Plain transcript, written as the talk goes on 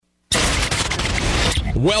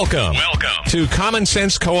Welcome to Common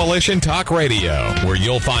Sense Coalition Talk Radio, where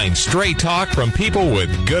you'll find straight talk from people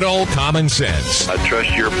with good old common sense. I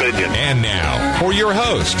trust your opinion. And now, for your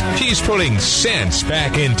host, he's putting sense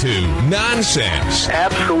back into nonsense.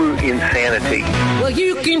 Absolute insanity. Well,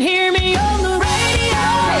 you can hear me on the radio.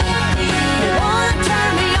 You want to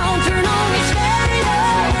turn me on, turn on your stereo.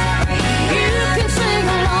 You can sing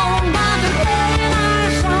along by the playing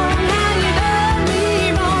our song. Now you done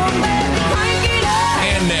me wrong, baby, crank it up.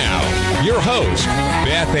 And now, your host,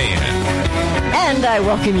 Beth Ann. And I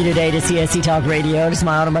welcome you today to CSC Talk Radio. It's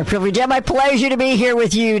my honor, my privilege, and my pleasure to be here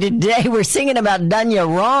with you today. We're singing about Done Ya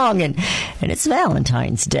Wrong, and it's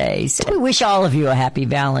Valentine's Day. So we wish all of you a happy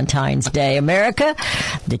Valentine's Day. America,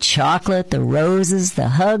 the chocolate, the roses, the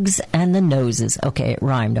hugs, and the noses. Okay, it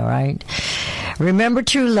rhymed, all right? Remember,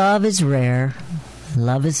 true love is rare.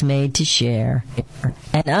 Love is made to share.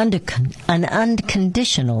 An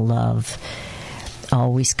unconditional love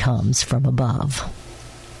always comes from above.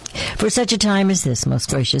 For such a time as this, most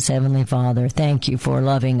gracious Heavenly Father, thank you for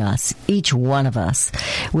loving us, each one of us,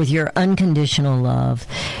 with your unconditional love.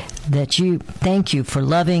 Thank you for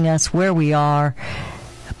loving us where we are,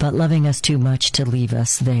 but loving us too much to leave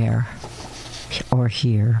us there or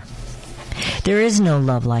here. There is no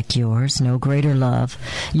love like yours, no greater love.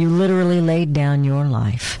 You literally laid down your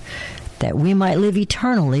life that we might live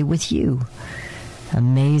eternally with you.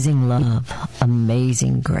 Amazing love,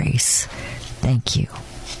 amazing grace. Thank you.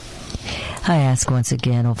 I ask once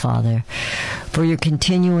again, oh Father, for your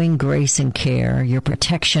continuing grace and care, your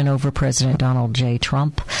protection over President Donald J.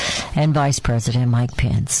 Trump and Vice President Mike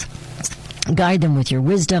Pence. Guide them with your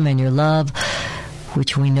wisdom and your love,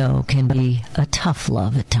 which we know can be a tough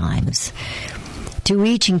love at times. To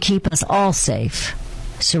each and keep us all safe.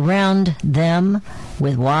 Surround them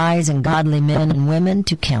with wise and godly men and women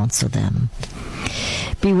to counsel them.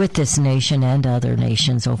 Be with this nation and other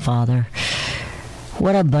nations, O Father.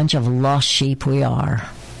 What a bunch of lost sheep we are.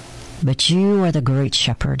 But you are the great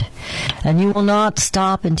shepherd, and you will not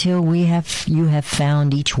stop until you have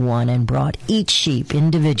found each one and brought each sheep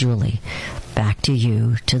individually back to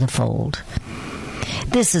you, to the fold.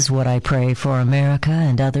 This is what I pray for America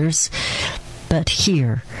and others, but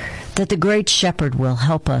here, that the great shepherd will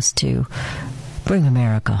help us to bring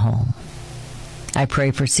America home. I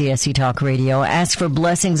pray for CSC Talk Radio. Ask for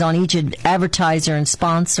blessings on each advertiser and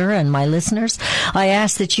sponsor and my listeners. I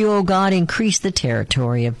ask that you, O God, increase the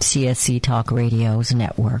territory of CSC Talk Radio's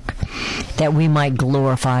network, that we might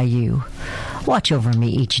glorify you. Watch over me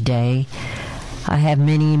each day. I have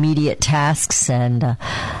many immediate tasks, and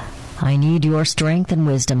I need your strength and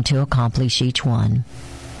wisdom to accomplish each one.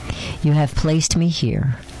 You have placed me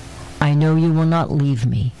here. I know you will not leave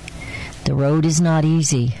me. The road is not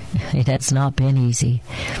easy. It has not been easy.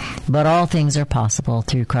 But all things are possible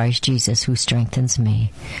through Christ Jesus who strengthens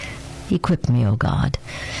me. Equip me, O God,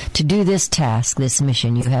 to do this task, this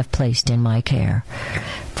mission you have placed in my care.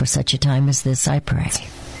 For such a time as this, I pray.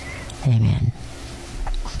 Amen.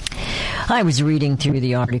 I was reading through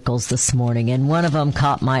the articles this morning, and one of them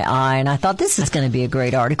caught my eye, and I thought this is going to be a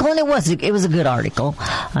great article, and it was a good article.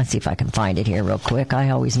 Let's see if I can find it here real quick.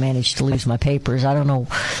 I always manage to lose my papers. I don't know.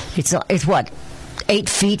 It's what, 8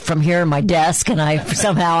 feet from here in my desk, and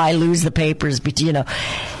somehow I lose the papers. But you know,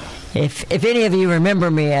 if any of you remember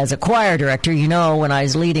me as a choir director, you know when I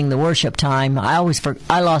was leading the worship time, I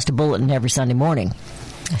lost a bulletin every Sunday morning.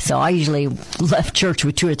 So I usually left church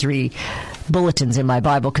with 2 or 3 bulletins in my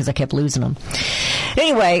Bible because I kept losing them.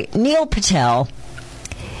 Anyway, Neil Patel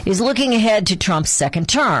is looking ahead to Trump's second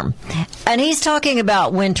term. And he's talking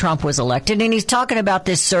about when Trump was elected, and he's talking about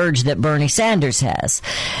this surge that Bernie Sanders has.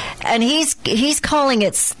 And he's calling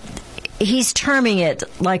it, he's terming it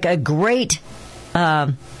like a great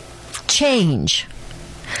change.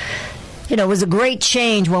 You know, it was a great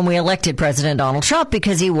change when we elected President Donald Trump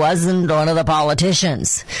because he wasn't one of the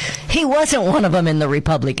politicians. He wasn't one of them in the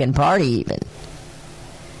Republican Party even.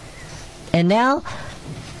 And now,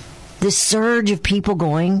 this surge of people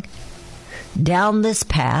going down this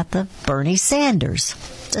path of Bernie Sanders,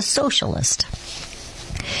 the socialist.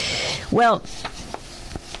 Well,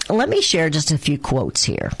 let me share just a few quotes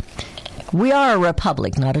here. We are a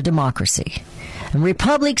republic, not a democracy. And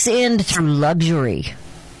republics end through luxury.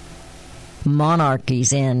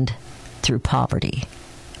 Monarchies end through poverty.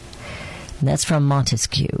 And that's from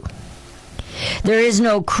Montesquieu. There is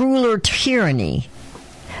no crueler tyranny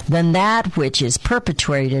than that which is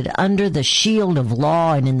perpetrated under the shield of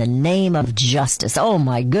law and in the name of justice. Oh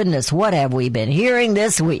my goodness, what have we been hearing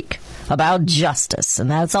this week about justice? And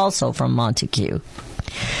that's also from Montesquieu.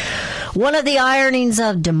 One of the ironies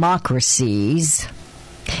of democracies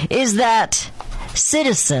is that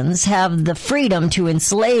citizens have the freedom to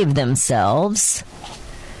enslave themselves,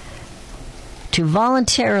 to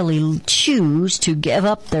voluntarily choose to give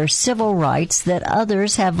up their civil rights that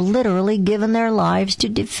others have literally given their lives to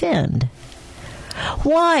defend.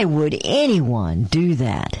 Why would anyone do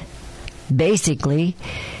that? Basically,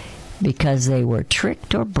 because they were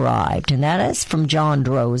tricked or bribed. And that is from John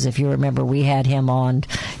Droz. If you remember, we had him on.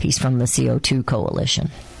 He's from the CO2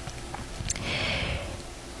 Coalition.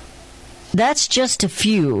 That's just a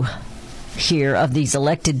few here of these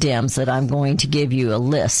elected Dems that I'm going to give you a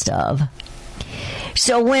list of.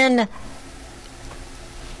 So when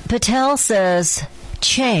Patel says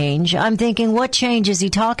change, I'm thinking, what change is he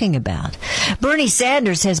talking about? Bernie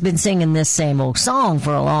Sanders has been singing this same old song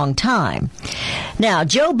for a long time. Now,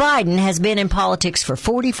 Joe Biden has been in politics for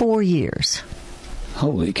 44 years.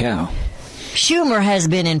 Holy cow. Schumer has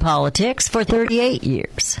been in politics for 38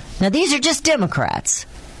 years. Now, these are just Democrats.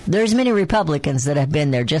 There's many Republicans that have been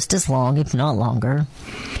there just as long, if not longer.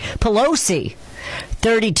 Pelosi,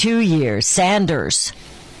 32 years. Sanders,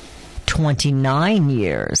 29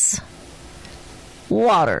 years.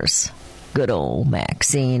 Waters, good old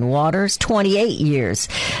Maxine Waters, 28 years.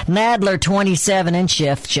 Nadler, 27, and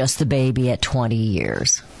Schiff, just the baby at 20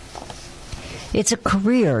 years. It's a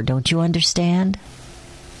career, don't you understand?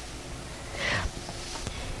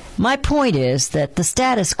 My point is that the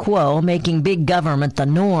status quo, making big government the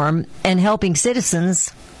norm and helping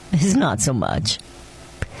citizens, is not so much.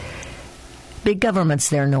 Big government's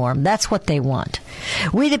their norm. That's what they want.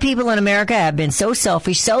 We, the people in America, have been so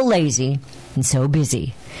selfish, so lazy, and so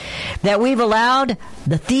busy that we've allowed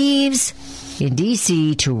the thieves in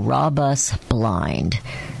D.C. to rob us blind.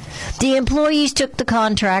 The employees took the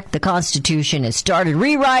contract, the Constitution, and started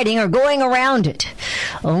rewriting or going around it,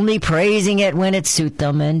 only praising it when it suits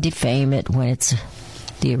them and defame it when it's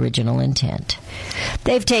the original intent.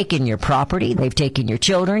 They've taken your property, they've taken your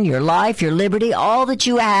children, your life, your liberty, all that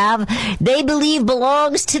you have, they believe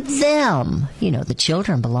belongs to them. You know, the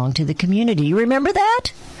children belong to the community. You remember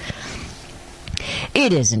that?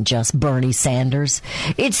 It isn't just Bernie Sanders.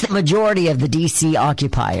 It's the majority of the D.C.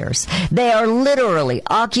 occupiers. They are literally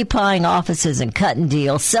occupying offices and cutting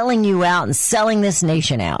deals, selling you out and selling this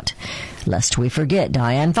nation out. Lest we forget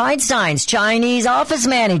Dianne Feinstein's Chinese office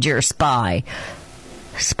manager spy.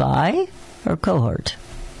 Spy or cohort?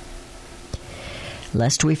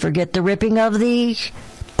 Lest we forget the ripping of the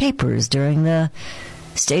papers during the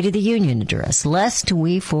State of the Union address. Lest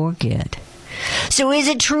we forget. So is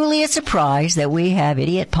it truly a surprise that we have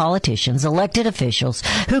idiot politicians, elected officials,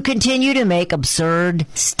 who continue to make absurd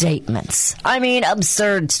statements? I mean,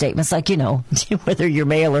 absurd statements like, you know, whether you're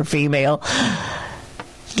male or female,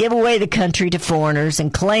 give away the country to foreigners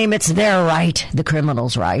and claim it's their right, the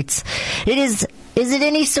criminals' rights. Is it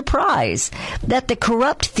any surprise that the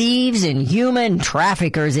corrupt thieves and human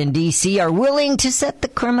traffickers in D.C. are willing to set the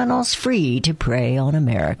criminals free to prey on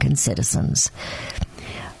American citizens?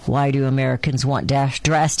 Why do Americans want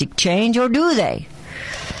drastic change, or do they?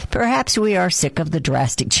 Perhaps we are sick of the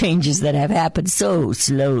drastic changes that have happened so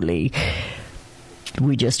slowly.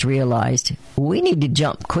 We just realized we need to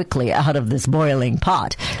jump quickly out of this boiling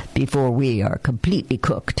pot before we are completely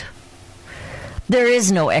cooked. There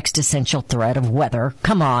is no existential threat of weather.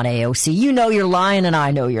 Come on, AOC. You know you're lying, and I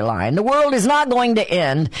know you're lying. The world is not going to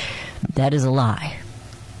end. That is a lie.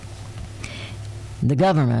 The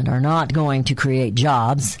government are not going to create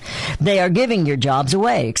jobs. They are giving your jobs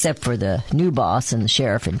away, except for the new boss and the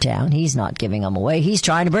sheriff in town. He's not giving them away. He's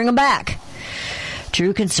trying to bring them back.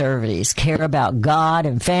 True conservatives care about God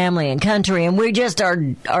and family and country, and we just,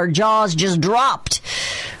 our jaws just dropped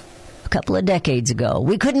a couple of decades ago.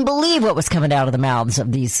 We couldn't believe what was coming out of the mouths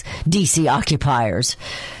of these D.C. occupiers,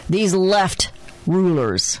 these left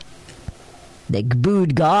rulers. They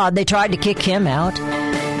booed God. They tried to kick him out.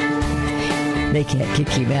 They can't kick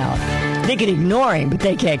him out. They can ignore him, but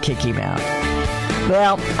they can't kick him out.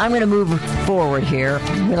 Well, I'm going to move forward here.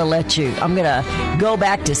 I'm going to go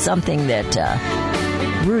back to something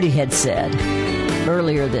that Rudy had said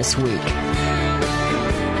earlier this week.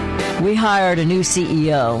 We hired a new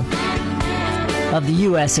CEO of the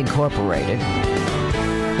U.S. Incorporated.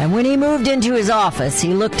 And when he moved into his office,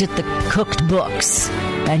 he looked at the cooked books,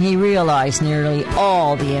 and he realized nearly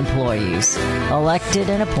all the employees, elected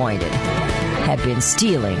and appointed, had been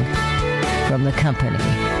stealing from the company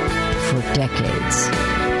for decades.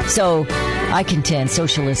 So I contend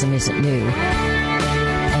socialism isn't new,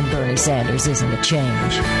 and Bernie Sanders isn't a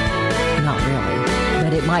change. Not really.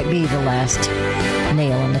 But it might be the last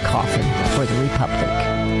nail in the coffin for the Republic.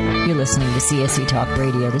 You're listening to CSC Talk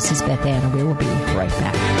Radio. This is Beth Ann, and we will be right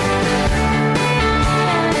back.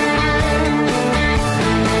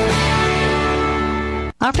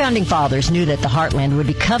 Our founding fathers knew that the heartland would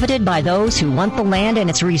be coveted by those who want the land and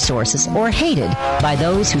its resources, or hated by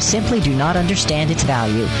those who simply do not understand its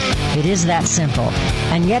value. It is that simple.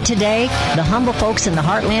 And yet today, the humble folks in the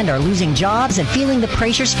heartland are losing jobs and feeling the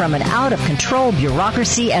pressures from an out-of-control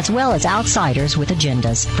bureaucracy as well as outsiders with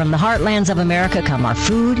agendas. From the heartlands of America come our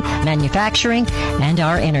food, manufacturing, and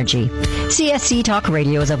our energy. CSC Talk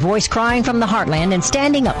Radio is a voice crying from the heartland and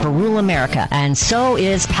standing up for rural America. And so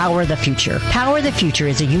is Power the Future. Power the Future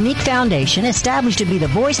is a unique foundation established to be the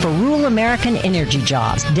voice for rural American energy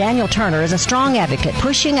jobs. Daniel Turner is a strong advocate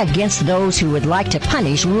pushing against those who would like to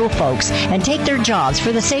punish rural folks and take their jobs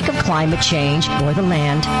for the sake of climate change or the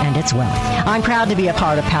land and its wealth. I'm proud to be a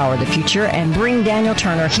part of Power the Future and bring Daniel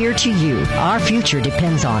Turner here to you. Our future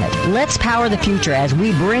depends on it. Let's power the future as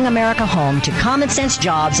we bring America home to common sense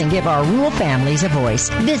jobs and give our rural families a voice.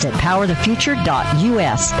 Visit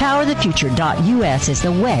powerthefuture.us. Powerthefuture.us is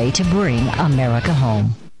the way to bring America home.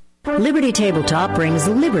 Liberty Tabletop brings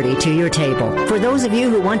liberty to your table. For those of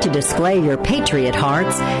you who want to display your patriot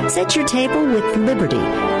hearts, set your table with Liberty,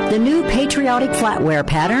 the new patriotic flatware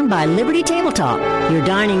pattern by Liberty Tabletop. Your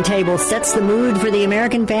dining table sets the mood for the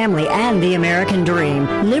American family and the American dream.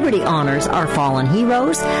 Liberty honors our fallen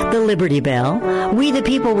heroes, the Liberty Bell, We the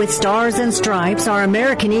People with Stars and Stripes, our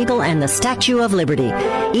American Eagle, and the Statue of Liberty.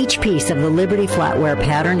 Each piece of the Liberty flatware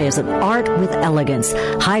pattern is an art with elegance,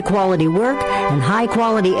 high-quality work, and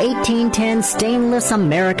high-quality 1810 stainless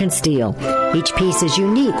American steel. Each piece is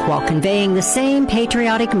unique while conveying the same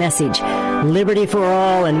patriotic message. Liberty for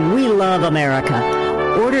all, and we love America.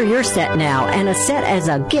 Order your set now and a set as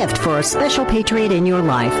a gift for a special patriot in your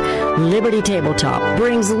life. Liberty Tabletop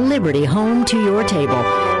brings liberty home to your table.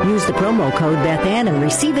 Use the promo code BethAnn and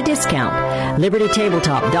receive a discount.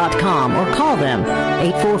 LibertyTabletop.com or call them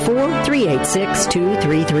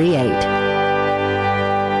 844-386-2338.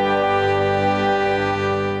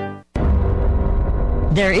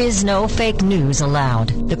 There is no fake news allowed.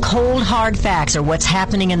 The cold, hard facts are what's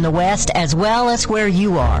happening in the West as well as where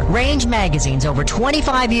you are. Range Magazine's over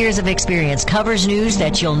 25 years of experience covers news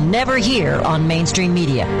that you'll never hear on mainstream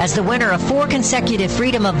media. As the winner of 4 consecutive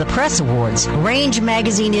Freedom of the Press Awards, Range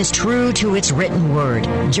Magazine is true to its written word.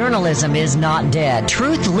 Journalism is not dead.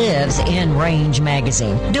 Truth lives in Range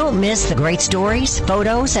Magazine. Don't miss the great stories,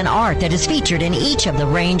 photos, and art that is featured in each of the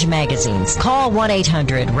Range magazines. Call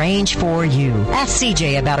 1-800-RANGE-4U. Ask CJ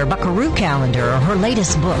about her Buckaroo calendar or her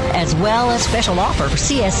latest book, as well as special offer for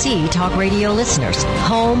CSC Talk Radio listeners.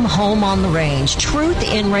 Home on the Range. Truth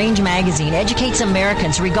in Range Magazine educates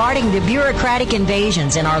Americans regarding the bureaucratic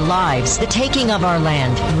invasions in our lives, the taking of our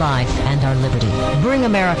land, life, and our liberty. Bring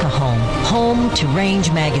America home. Home to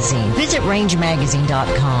Range Magazine. Visit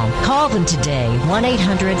rangemagazine.com. Call them today,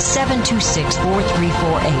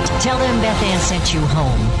 1-800-726-4348. Tell them Beth Ann sent you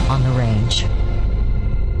home on the Range.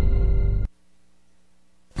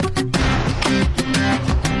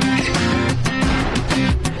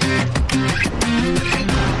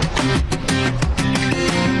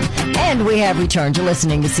 And we have returned to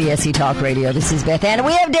listening to CSC Talk Radio. This is Beth Ann, and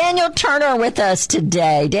we have Daniel Turner with us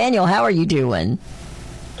today. Daniel, how are you doing?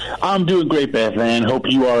 I'm doing great, Beth Ann. Hope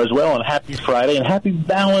you are as well. And happy Friday and happy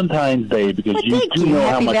Valentine's Day, because you do know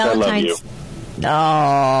how much I love you.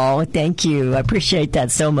 Oh, thank you. I appreciate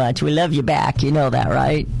that so much. We love you back. You know that,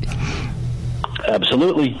 right?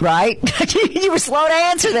 Absolutely. Right? You were slow to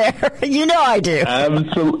answer there. You know I do.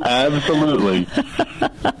 Absolutely.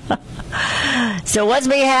 So what's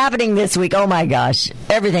been happening this week? Oh, my gosh.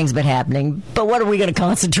 Everything's been happening. But what are we going to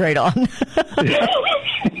concentrate on?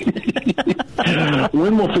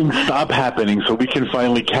 When will things stop happening so we can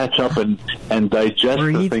finally catch up and digest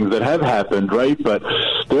the things that have happened, right? But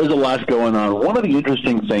there's a lot going on. One of the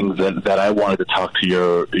interesting things that I wanted to talk to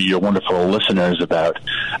your wonderful listeners about,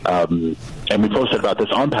 and we posted about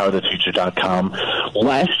this on powerthefuture.com.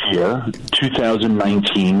 Last year,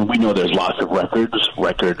 2019, we know there's lots of records,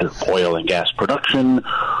 record oil and gas production,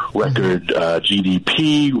 record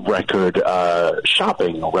GDP, record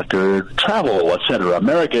shopping, record travel, etc.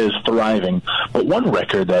 America is thriving. But one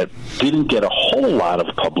record that didn't get a whole lot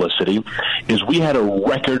of publicity is we had a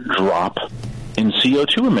record drop in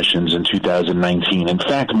CO2 emissions in 2019. In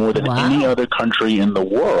fact, more than any other country in the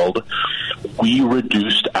world, we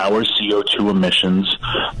reduced our CO2 emissions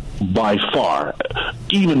by far.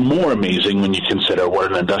 Even more amazing when you consider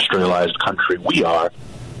what an industrialized country we are,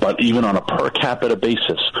 but even on a per capita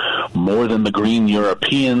basis, more than the green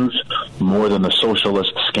Europeans, more than the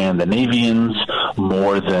socialist Scandinavians,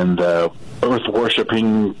 more than the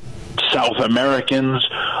earth-worshipping South Americans.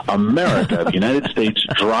 America, the United States,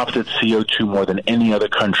 dropped its CO2 more than any other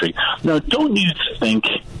country. Now, don't you think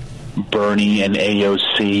Bernie and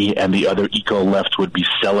AOC and the other eco-left would be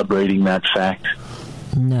celebrating that fact?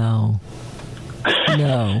 No.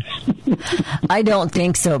 I don't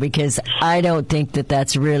think so, because I don't think that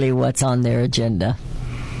that's really what's on their agenda.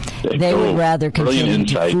 They would rather continue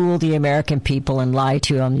to fool the American people and lie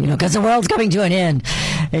to them, because the world's coming to an end.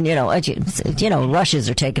 And, Russians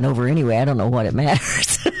are taking over anyway. I don't know what it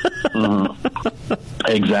matters.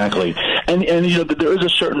 Exactly. And there is a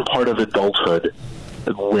certain part of adulthood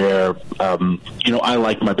where, I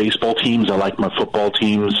like my baseball teams, I like my football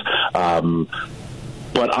teams,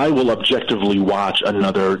 but I will objectively watch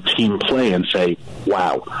another team play and say,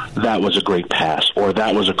 wow, that was a great pass, or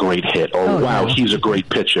that was a great hit, or wow, he's a great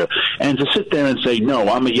pitcher. And to sit there and say, no,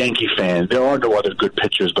 I'm a Yankee fan, there are no other good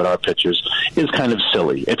pitchers but our pitchers, is kind of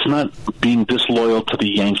silly. It's not being disloyal to the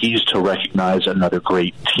Yankees to recognize another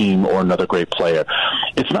great team or another great player.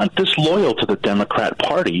 It's not disloyal to the Democrat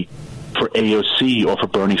Party for AOC or for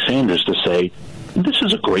Bernie Sanders to say, this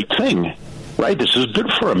is a great thing. Right, this is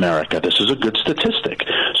good for America. This is a good statistic.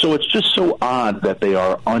 So it's just so odd that they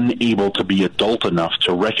are unable to be adult enough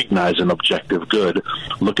to recognize an objective good.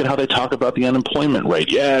 Look at how they talk about the unemployment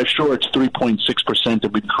rate. Yeah, sure, it's 3.6%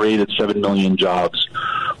 and we've created 7 million jobs.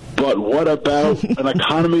 But what about an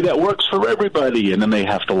economy that works for everybody? And then they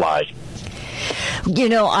have to lie.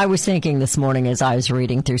 I was thinking this morning as I was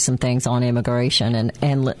reading through some things on immigration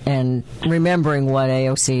and remembering what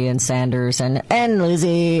AOC and Sanders and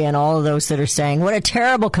Lizzie and all of those that are saying, what a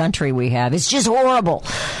terrible country we have. It's just horrible.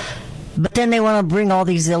 But then they want to bring all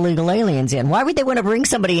these illegal aliens in. Why would they want to bring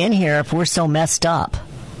somebody in here if we're so messed up?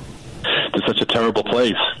 It's such a terrible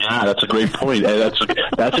place. Yeah, that's a great point.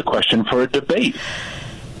 That's a question for a debate.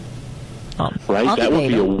 Right, that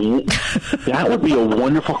would be a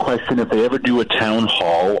wonderful question if they ever do a town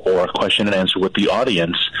hall or a question and answer with the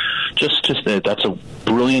audience. That's a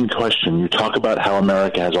brilliant question. You talk about how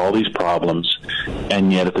America has all these problems,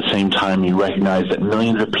 and yet at the same time you recognize that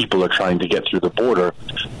millions of people are trying to get through the border.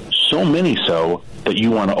 So many so that you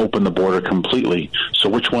want to open the border completely. So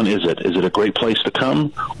which one is it? Is it a great place to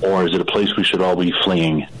come, or is it a place we should all be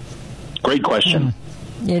fleeing? Great question.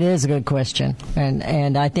 It is a good question,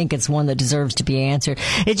 and I think it's one that deserves to be answered.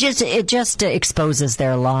 It just exposes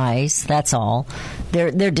their lies. That's all.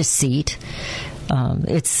 Their deceit.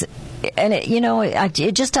 It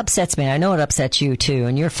just upsets me. I know it upsets you too,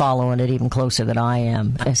 and you're following it even closer than I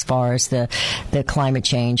am as far as the climate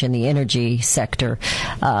change and the energy sector.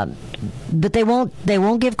 But they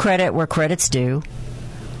won't give credit where credit's due.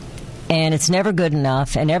 And it's never good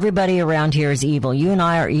enough, and everybody around here is evil. You and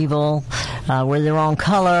I are evil. We're the wrong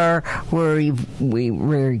color.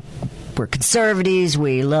 We're conservatives.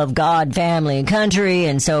 We love God, family, and country,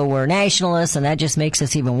 and so we're nationalists, and that just makes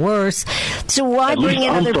us even worse. So why bring in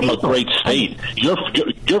other people? I'm from a great state. You're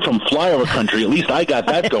from flyover country. At least I got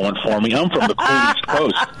that going for me. I'm from the cool East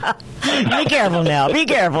Coast. Be careful now. Be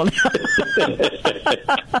careful now.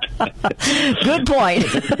 Good point.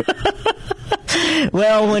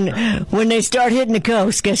 Well, when they start hitting the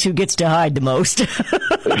coast, guess who gets to hide the most?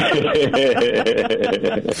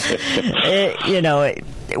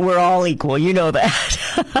 We're all equal. You know that.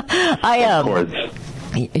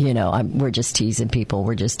 We're just teasing people.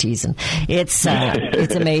 We're just teasing. It's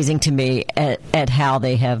amazing to me at how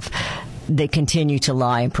they continue to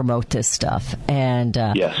lie and promote this stuff. And,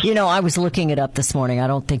 yes. I was looking it up this morning. I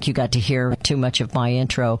don't think you got to hear too much of my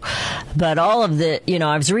intro. But all of I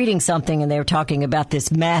was reading something and they were talking about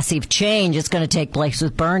this massive change that's going to take place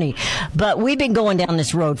with Bernie. But we've been going down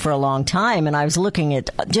this road for a long time. And I was looking at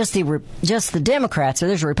just the Democrats. So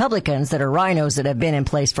there's Republicans that are rhinos that have been in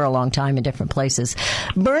place for a long time in different places.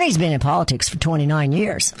 Bernie's been in politics for 29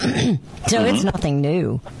 years. So It's nothing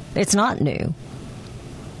new. It's not new.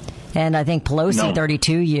 And I think Pelosi,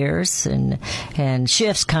 32 years, and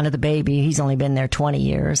Schiff's kind of the baby. He's only been there 20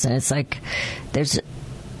 years. And it's like,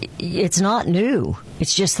 it's not new.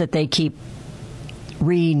 It's just that they keep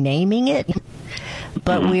renaming it.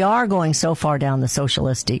 But we are going so far down the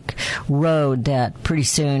socialistic road that pretty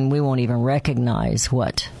soon we won't even recognize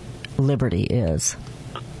what liberty is.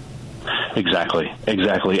 Exactly.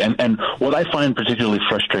 And what I find particularly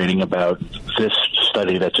frustrating about this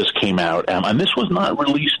study that just came out, and this was not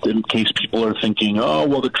released in case people are thinking, oh,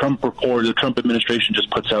 well, the Trump administration just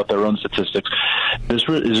puts out their own statistics. This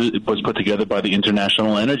was put together by the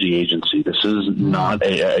International Energy Agency. This is not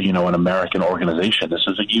an American organization. This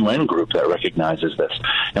is a UN group that recognizes this.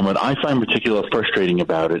 And what I find particularly frustrating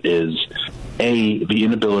about it is, A, the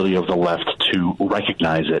inability of the left to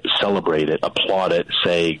recognize it, celebrate it, applaud it,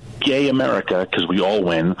 say, yay, America, because we all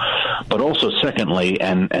win. But also, secondly,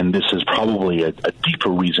 and this is probably a deeper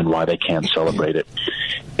reason why they can't celebrate it,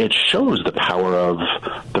 it shows the power of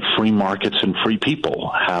the free markets and free people,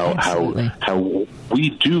 how we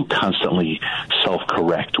do constantly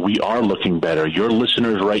self-correct. We are looking better. Your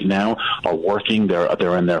listeners right now are working.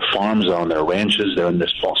 They're in their farms, they're on their ranches, they're in their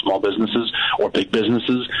small businesses or big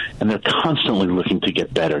businesses, and they're constantly looking to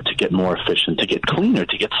get better, to get more efficient, to get cleaner,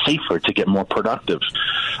 to get safer, to get more productive.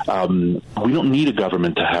 We don't need a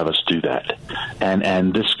government to have us do that.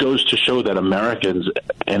 And this goes to show that America's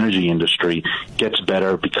energy industry gets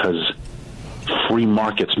better because free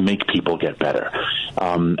markets make people get better.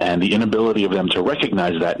 And the inability of them to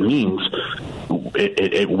recognize that means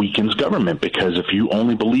it weakens government, because if you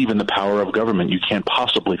only believe in the power of government, you can't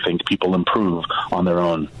possibly think people improve on their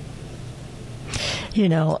own. You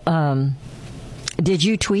know, did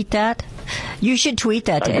you tweet that? You should tweet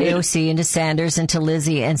that to AOC and to Sanders and to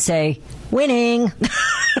Lizzie and say, winning.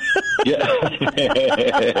 Yeah.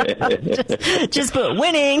 just put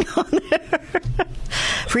winning on there.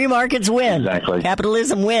 Free markets win. Exactly.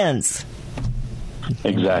 Capitalism wins.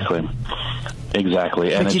 Exactly.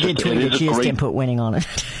 And but you did tweet it. You just didn't put winning on it.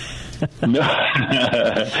 No,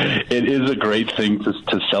 it is a great thing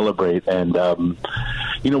to celebrate, and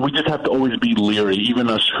we just have to always be leery, even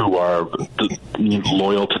us who are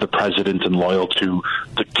loyal to the president and loyal to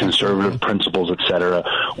the conservative principles, etc.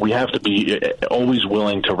 We have to be always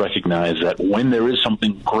willing to recognize that when there is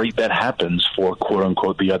something great that happens for quote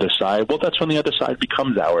unquote the other side, well, that's when the other side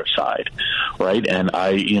becomes our side, right? And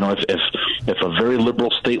if a very liberal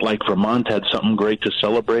state like Vermont had something great to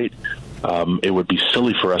celebrate, it would be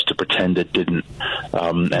silly for us to pretend it didn't.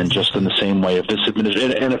 And just in the same way, if this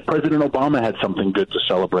administration, and if President Obama had something good to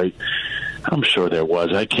celebrate, I'm sure there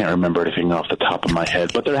was. I can't remember anything off the top of my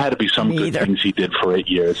head, but there had to be some good things he did for 8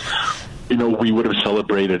 years. We would have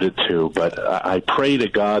celebrated it too. But I pray to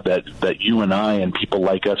God that you and I and people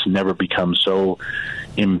like us never become so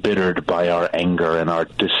embittered by our anger and our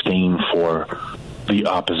disdain for the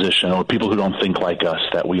opposition or people who don't think like us,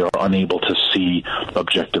 that we are unable to see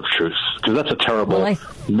objective truth, because that's a terrible,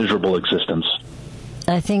 miserable existence.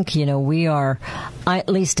 I think, we are, at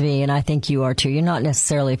least me, and I think you are too. You're not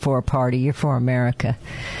necessarily for a party, you're for America.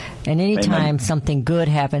 And anytime something good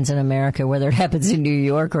happens in America, whether it happens in New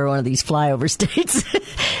York or one of these flyover states,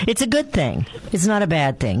 it's a good thing. It's not a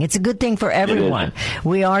bad thing. It's a good thing for everyone.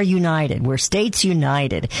 We are united. We're states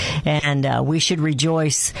united. And we should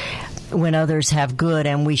rejoice when others have good,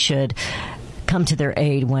 and we should come to their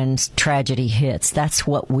aid when tragedy hits. That's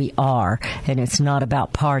what we are. And it's not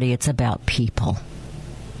about party. It's about people.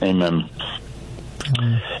 Amen.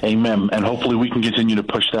 Amen. And hopefully we can continue to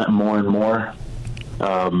push that more and more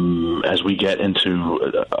as we get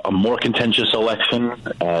into a more contentious election,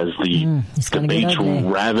 as the debates will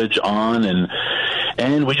ravage on,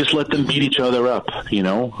 and we just let them beat each other up,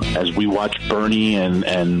 as we watch Bernie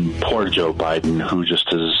and poor Joe Biden, who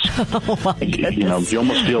just is, you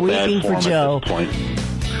almost feel bad for him Joe. At this point.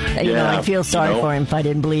 I feel sorry for him if I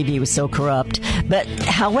didn't believe he was so corrupt. But,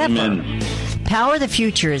 however, Power of the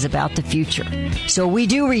Future is about the future. So we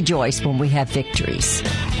do rejoice when we have victories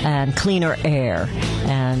and cleaner air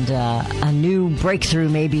and a new breakthrough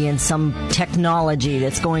maybe in some technology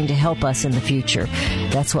that's going to help us in the future.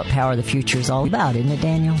 That's what Power of the Future is all about, isn't it,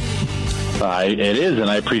 Daniel? It is, and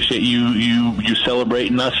I appreciate you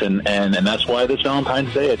celebrating us, and that's why this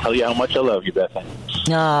Valentine's Day, I tell you how much I love you, Bethany.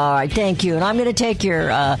 All right, thank you. And I'm going to take your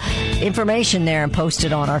information there and post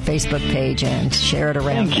it on our Facebook page and share it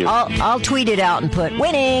around. Thank you. I'll tweet it out and put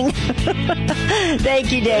winning.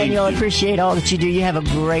 Thank you, Daniel. I appreciate all that you do. You have a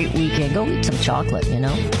great weekend. Go eat some chocolate,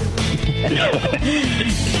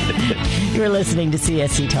 You're listening to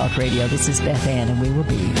CSC Talk Radio. This is Beth Ann, and we will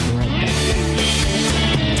be right back.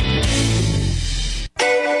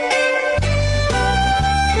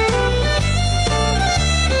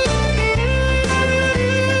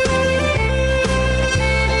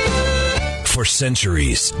 For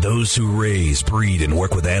centuries, those who raise, breed, and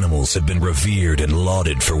work with animals have been revered and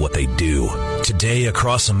lauded for what they do. Today,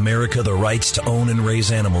 across America, the rights to own and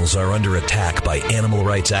raise animals are under attack by animal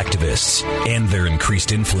rights activists and their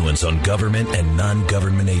increased influence on government and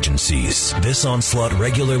non-government agencies. This onslaught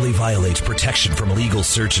regularly violates protection from legal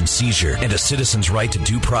search and seizure and a citizen's right to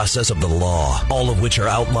due process of the law, all of which are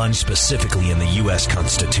outlined specifically in the U.S.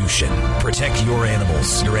 Constitution. Protect your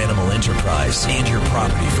animals, your animal enterprise, and your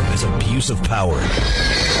property from this abuse of power.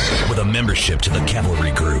 with a membership to the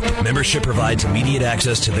Cavalry Group. Membership provides immediate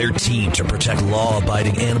access to their team to protect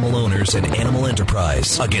law-abiding animal owners and animal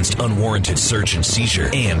enterprise against unwarranted search and seizure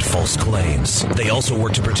and false claims. They also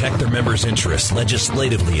work to protect their members' interests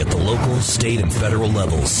legislatively at the local, state, and federal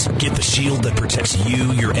levels. Get the shield that protects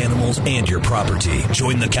you, your animals, and your property.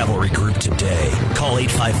 Join the Cavalry Group today. Call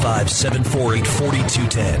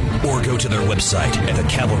 855-748-4210 or go to their website at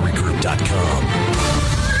thecavalrygroup.com.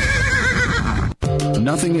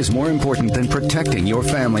 Nothing is more important than protecting your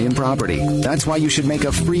family and property. That's why you should make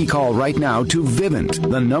a free call right now to Vivint,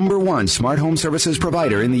 the #1 smart home services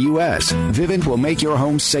provider in the U.S. Vivint will make your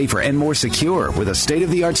home safer and more secure with a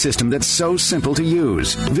state-of-the-art system that's so simple to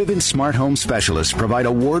use. Vivint smart home specialists provide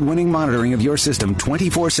award-winning monitoring of your system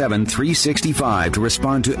 24/7, 365 to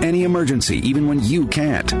respond to any emergency, even when you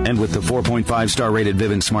can't. And with the 4.5-star rated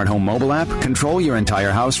Vivint smart home mobile app, control your entire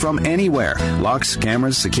house from anywhere. Locks,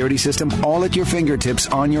 cameras, security system, all at your fingertips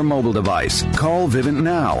on your mobile device. Call Vivint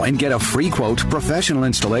now and get a free quote, professional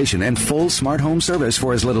installation, and full smart home service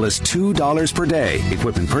for as little as $2 per day.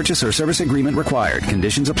 Equipment purchase or service agreement required.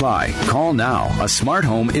 Conditions apply. Call now. A smart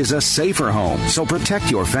home is a safer home. So protect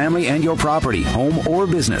your family and your property, home or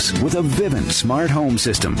business, with a Vivint smart home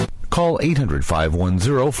system. Call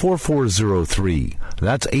 800-510-4403.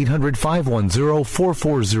 That's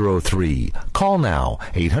 800-510-4403. Call now.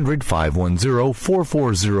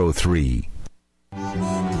 800-510-4403.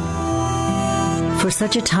 For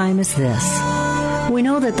such a time as this, we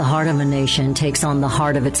know that the heart of a nation takes on the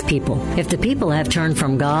heart of its people. If the people have turned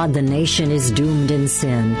from God, the nation is doomed in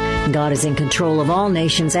sin. God is in control of all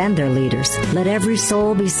nations and their leaders. Let every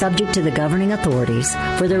soul be subject to the governing authorities,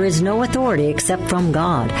 for there is no authority except from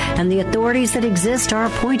God, and the authorities that exist are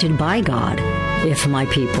appointed by God. If my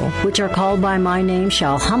people, which are called by my name,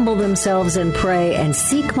 shall humble themselves and pray and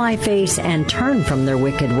seek my face and turn from their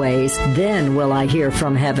wicked ways, then will I hear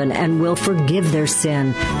from heaven and will forgive their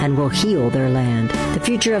sin and will heal their land. The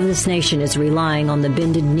future of this nation is relying on the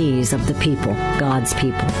bended knees of the people, God's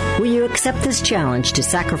people. Will you accept this challenge to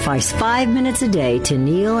sacrifice 5 minutes a day to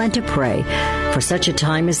kneel and to pray? For such a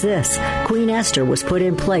time as this, Queen Esther was put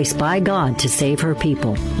in place by God to save her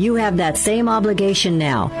people. You have that same obligation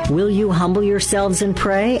now. Will you humble yourselves and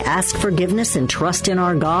pray, ask forgiveness, and trust in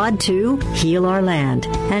our God to heal our land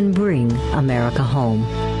and bring America home?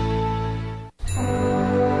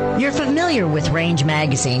 You're familiar with Range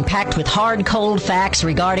Magazine, packed with hard, cold facts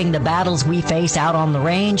regarding the battles we face out on the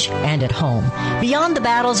range and at home. Beyond the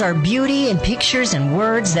battles are beauty and pictures and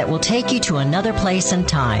words that will take you to another place and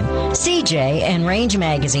time. CJ and Range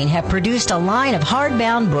Magazine have produced a line of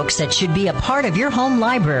hardbound books that should be a part of your home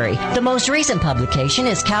library. The most recent publication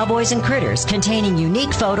is Cowboys and Critters, containing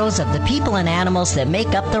unique photos of the people and animals that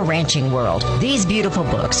make up the ranching world. These beautiful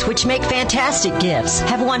books, which make fantastic gifts,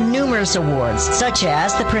 have won numerous awards, such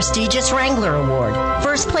as the prestigious Wrangler Award,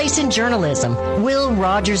 First Place in Journalism, Will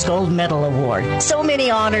Rogers Gold Medal Award. So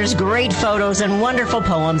many honors, great photos, and wonderful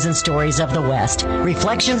poems and stories of the West.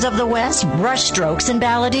 Reflections of the West, Brushstrokes and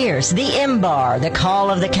Balladeers, The M-Bar, The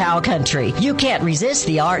Call of the Cow Country. You can't resist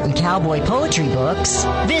the art and cowboy poetry books.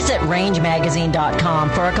 Visit rangemagazine.com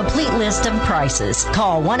for a complete list of prices.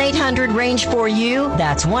 Call 1-800-RANGE-4U.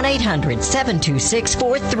 That's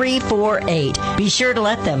 1-800-726-4348. Be sure to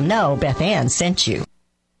let them know Beth Ann sent you.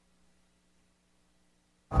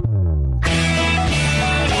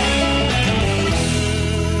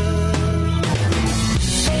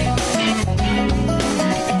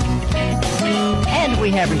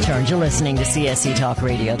 We have returned. You're listening to CSC Talk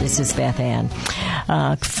Radio. This is Beth Ann.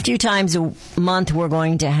 A few times a month we're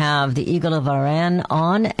going to have the Eagle of Iran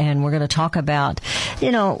on, and we're going to talk about,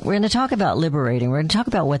 we're going to talk about liberating. We're going to talk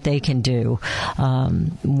about what they can do.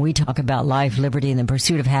 We talk about life, liberty, and the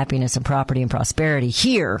pursuit of happiness and property and prosperity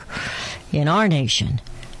here in our nation.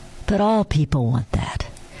 But all people want that.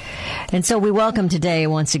 And so we welcome today,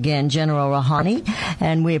 once again, General Rouhani,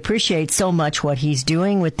 and we appreciate so much what he's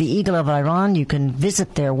doing with the Eagle of Iran. You can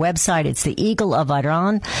visit their website. It's the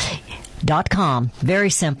eagleofiran.com. Very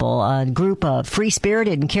simple. A group of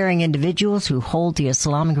free-spirited and caring individuals who hold the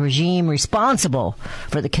Islamic regime responsible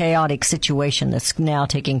for the chaotic situation that's now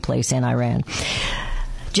taking place in Iran.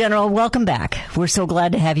 General, welcome back. We're so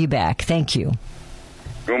glad to have you back. Thank you.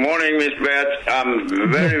 Good morning, Miss Beth. I'm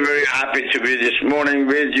very, very happy to be this morning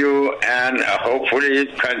with you, and hopefully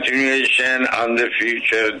continuation on the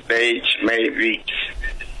future dates, maybe.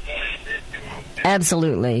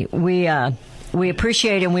 Absolutely. We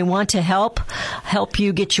appreciate it, and we want to help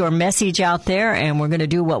you get your message out there, and we're going to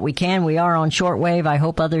do what we can. We are on shortwave. I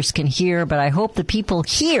hope others can hear, but I hope the people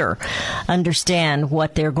here understand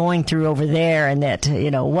what they're going through over there, and that,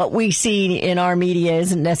 what we see in our media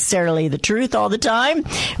isn't necessarily the truth all the time.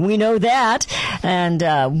 We know that,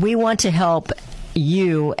 and we want to help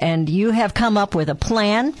you, and you have come up with a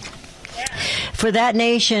plan for that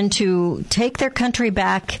nation to take their country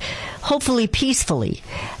back, hopefully peacefully.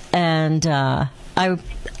 And I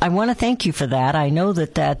want to thank you for that. I know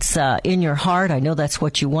that that's in your heart. I know that's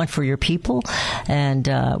what you want for your people.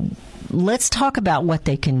 And let's talk about what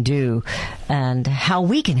they can do and how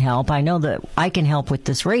we can help. I know that I can help with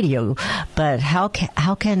this radio, but how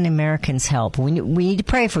can Americans help? We need to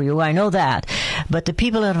pray for you. I know that. But the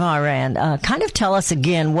people of Iran, kind of tell us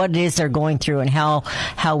again what it is they're going through and how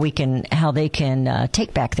they can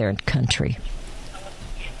take back their country.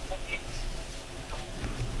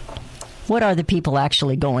 What are the people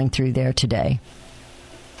actually going through there today?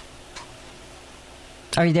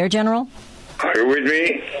 Are you there, General? Are you with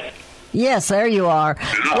me? Yes, there you are.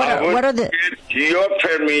 What are the... Your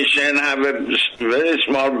permission, have a very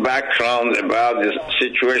small background about the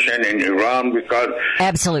situation in Iran, because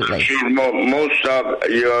absolutely, I'm sure most of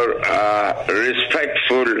your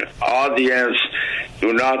respectful audience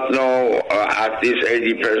do not know at least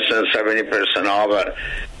 80%, 70% of it.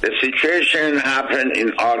 The situation happened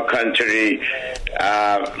in our country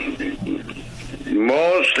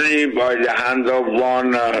mostly by the hand of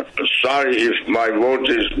one, sorry if my word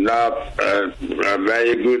is not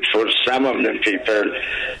very good for some of the people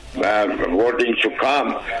voting to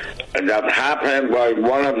come, that happened by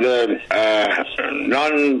one of the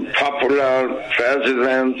non-popular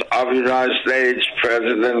presidents of the United States,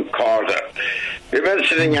 President Carter. We were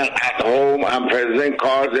sitting at home, and President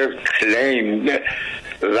Carter claimed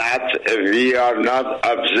that we are not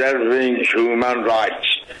observing human rights.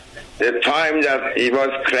 The time that he was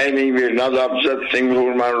claiming we're not observing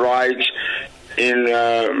human rights in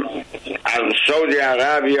Saudi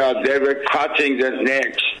Arabia, they were cutting the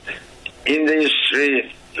necks in the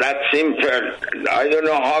street. That's simple. I don't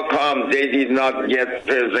know how come they did not get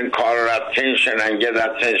President Carter attention and get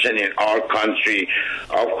attention in our country.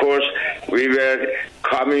 Of course, we were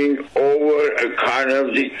coming over a kind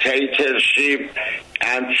of dictatorship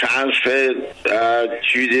and transferred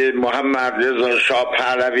to the Mohammad Reza Shah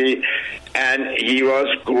Pahlavi, and he was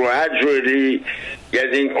gradually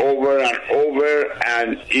getting over and over,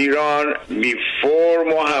 and Iran before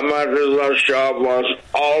Mohammad Reza Shah was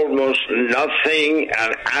almost nothing,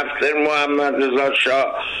 and after Mohammad Reza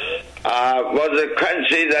Shah was a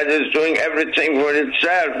country that is doing everything for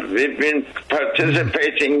itself. We've been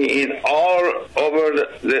participating in all over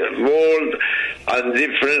the world on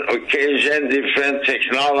different occasions, different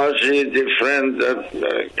technology, different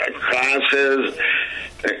classes,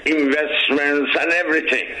 investments, and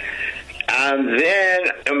everything. And then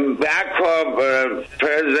in back of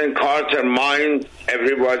President Carter's mind,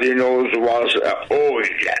 everybody knows was oil.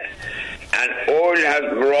 And oil has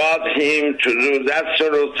brought him to do that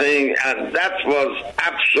sort of thing, and that was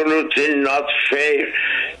absolutely not fair.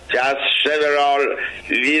 Just several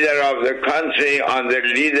leaders of the country under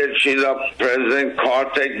leadership of President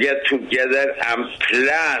Carter get together and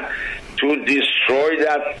plan to destroy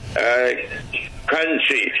that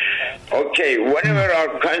country. Okay, whenever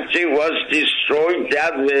our country was destroyed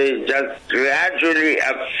that way, that gradually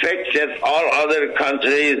affected all other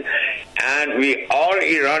countries, and we all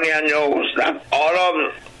Iranian knows that all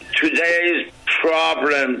of today's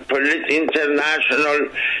problem, international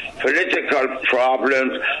political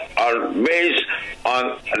problems are based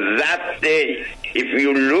on that day. If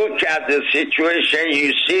you look at the situation,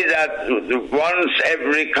 you see that once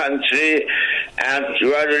every country and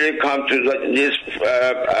gradually come to this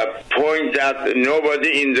point that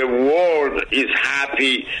nobody in the world is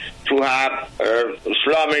happy to have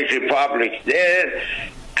Islamic Republic there,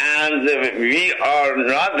 and we are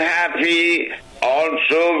not happy.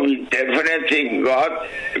 Also, we definitely got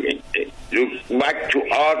back to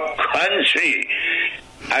our country.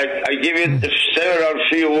 I give it several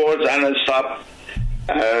few words and I stop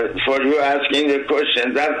for you asking the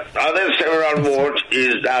question. That other several words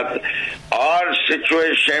is that our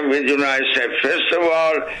situation with the United States, first of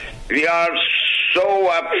all, we are so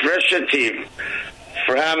appreciative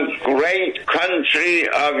from great country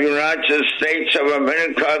of United States of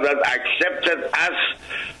America that accepted us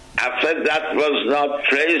after that was not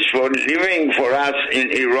place for living for us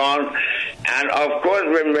in Iran. And of course,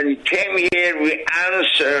 when we came here, we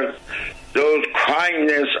answered those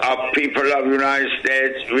kindness of people of the United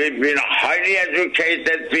States. We've been highly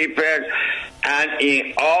educated people, and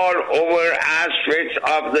in all over aspects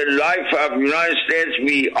of the life of the United States,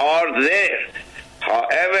 we are there.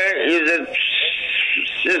 However, is a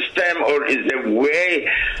system or is a way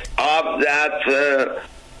of that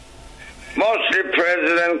mostly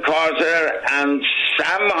President Carter and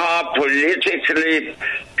somehow politically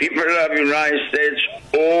people of the United States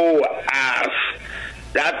owe us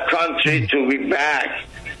that country to be back.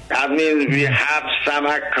 That means we have some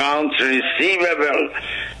accounts receivable,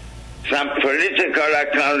 some political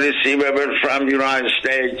account receivable from the United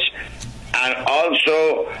States, and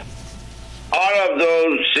also all of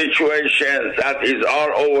those situations that is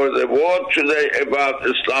all over the world today about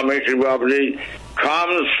Islamic Republic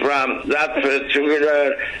comes from that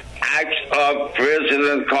particular act of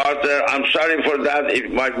President Carter. I'm sorry for that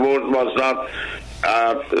if my word was not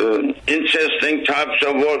interesting types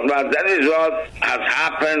of words, but that is what has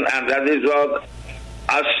happened, and that is what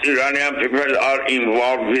us Iranian people are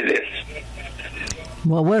involved with it.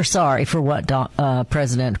 Well, we're sorry for what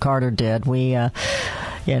President Carter did. We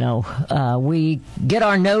get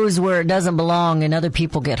our nose where it doesn't belong and other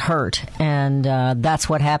people get hurt. And that's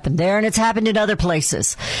what happened there. And it's happened in other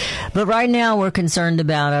places. But right now we're concerned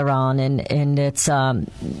about Iran. And it's,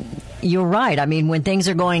 you're right. I mean, when things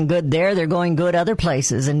are going good there, they're going good other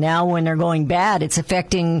places. And now when they're going bad, it's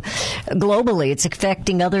affecting globally. It's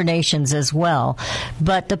affecting other nations as well.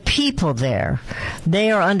 But the people there, they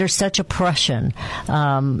are under such oppression.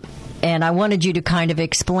 And I wanted you to kind of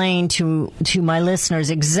explain to my listeners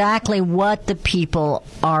exactly what the people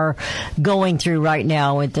are going through right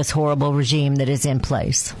now with this horrible regime that is in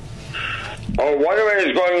place. Oh, whatever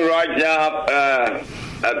is going right now,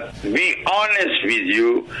 be honest with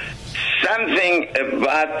you, something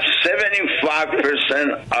about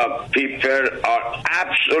 75% of people are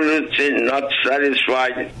absolutely not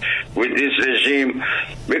satisfied with this regime,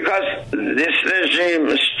 because this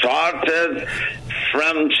regime started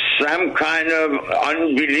from some kind of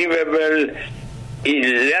unbelievable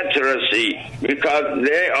illiteracy, because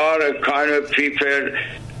they are a kind of people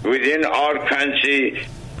within our country.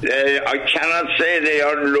 I cannot say they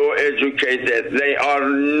are low educated. They are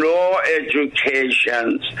no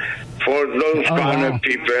educations for those kind of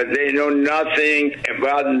people. They know nothing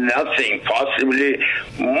about nothing. Possibly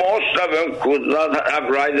most of them could not have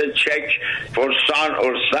write a check for son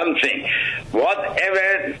or something.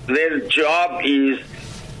 Whatever their job is,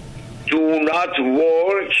 do not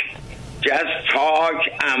work, just talk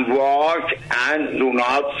and walk and do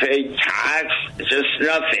not pay tax, just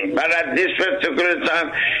nothing. But at this particular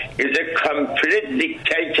time, it's a complete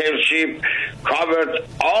dictatorship covered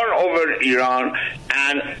all over Iran,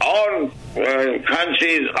 and all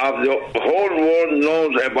countries of the whole world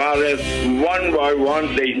knows about it. One by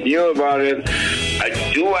one, they knew about it. I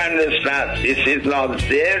do understand this is not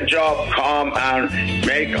their job, come and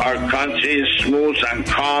make our country smooth and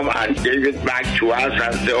calm and give it back to us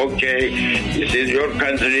and say, okay, this is your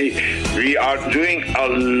country. We are doing a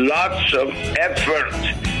lots of effort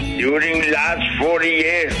during last 40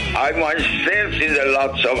 years. I myself did a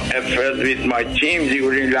lots of effort with my team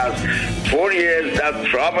during last 4 years that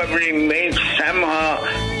probably made somehow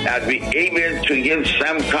that we able to give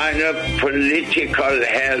some kind of political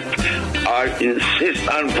help. I insist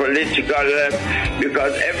on political help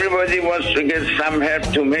because everybody wants to get some help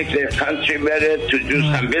to make their country better, to do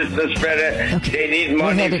some business better. Okay. They need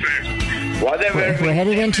money first. We're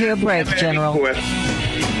headed into a break, General.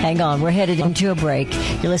 Hang on, we're headed into a break.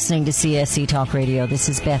 You're listening to CSC Talk Radio. This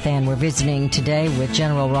is Beth Ann. We're visiting today with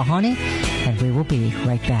General Rouhani, and we will be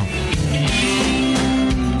right back.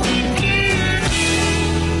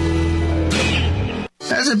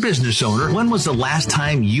 As a business owner, when was the last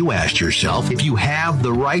time you asked yourself if you have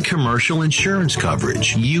the right commercial insurance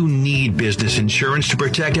coverage? You need business insurance to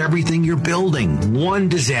protect everything you're building. One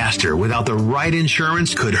disaster without the right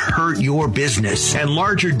insurance could hurt your business, and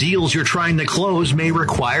larger deals you're trying to close may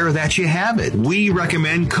require that you have it. We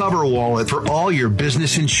recommend CoverWallet for all your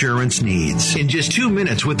business insurance needs. In just 2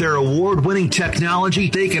 minutes with their award-winning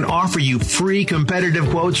technology, they can offer you free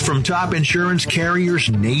competitive quotes from top insurance carriers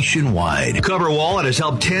nationwide. CoverWallet has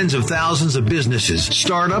helped tens of thousands of businesses,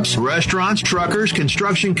 startups, restaurants, truckers,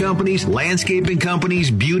 construction companies, landscaping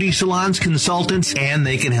companies, beauty salons, consultants, and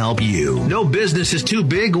they can help you. No business is too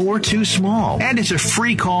big or too small, and it's a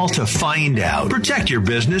free call to find out. Protect your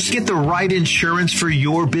business. Get the right insurance for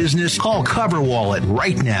your business. Call CoverWallet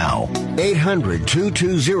right now.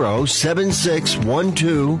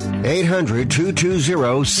 800-220-7612.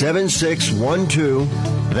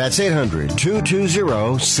 800-220-7612. That's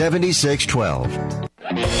 800-220-7612.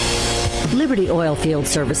 Liberty Oilfield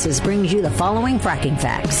Services brings you the following fracking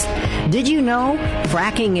facts. Did you know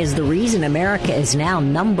fracking is the reason America is now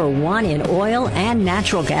number one in oil and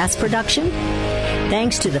natural gas production?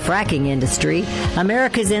 Thanks to the fracking industry,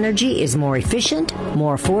 America's energy is more efficient,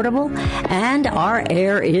 more affordable, and our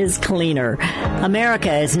air is cleaner.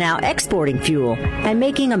 America is now exporting fuel and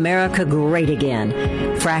making America great again.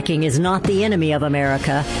 Fracking is not the enemy of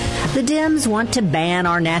America. The Dems want to ban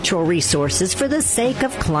our natural resources for the sake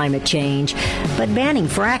of climate change, but banning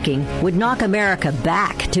fracking would knock America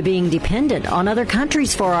back to being dependent on other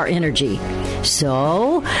countries for our energy.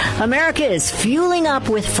 So, America is fueling up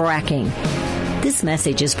with fracking. This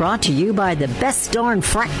message is brought to you by the best darn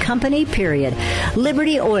frack company, period,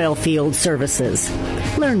 Liberty Oilfield Services.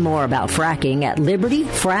 Learn more about fracking at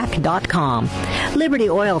libertyfrack.com. Liberty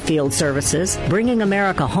Oilfield Services, bringing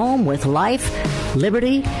America home with life,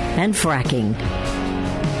 liberty, and fracking.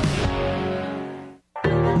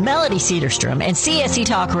 Melody Cedarstrom and CSE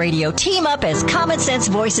Talk Radio team up as Common Sense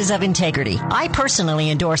Voices of Integrity. I personally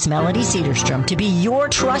endorse Melody Cedarstrom to be your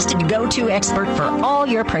trusted go-to expert for all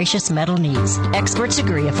your precious metal needs. Experts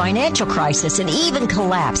agree a financial crisis and even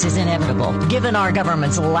collapse is inevitable. Given our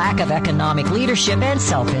government's lack of economic leadership and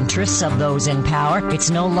self-interests of those in power, it's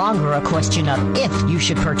no longer a question of if you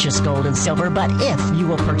should purchase gold and silver, but if you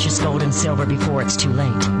will purchase gold and silver before it's too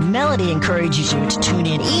late. Melody encourages you to tune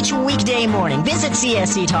in each weekday morning. Visit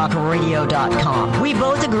CSCTalkRadio.com. We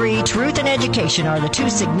both agree truth and education are the two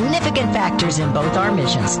significant factors in both our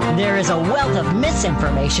missions. There is a wealth of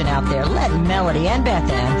misinformation out there. Let Melody and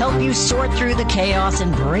Beth Ann help you sort through the chaos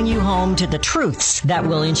and bring you home to the truths that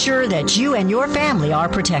will ensure that you and your family are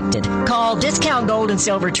protected. Call Discount Gold and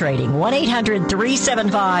Silver Trading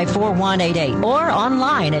 1-800-375-4188 or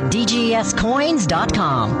online at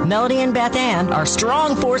dgscoins.com. Melody and Beth Ann are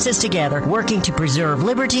strong forces together working to preserve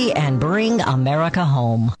liberty and bring America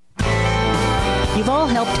home. You've all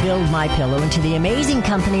helped build MyPillow into the amazing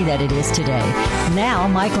company that it is today. Now,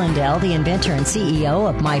 Mike Lindell, the inventor and CEO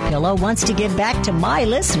of MyPillow, wants to give back to my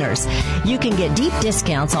listeners. You can get deep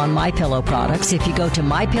discounts on MyPillow products if you go to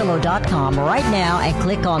MyPillow.com right now and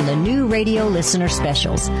click on the new radio listener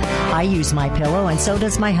specials. I use MyPillow, and so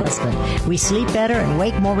does my husband. We sleep better and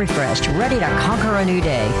wake more refreshed, ready to conquer a new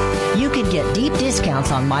day. You can get deep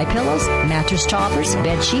discounts on MyPillows, mattress toppers,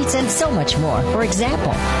 bed sheets, and so much more. For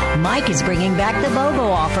example, Mike is bringing back the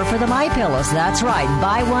BOGO offer for the MyPillows. That's right.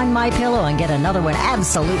 Buy one MyPillow and get another one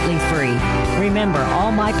absolutely free. Remember,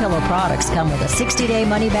 all MyPillow products come with a 60-day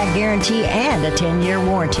money-back guarantee and a 10-year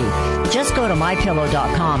warranty. Just go to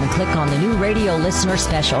MyPillow.com and click on the new radio listener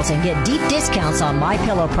specials and get deep discounts on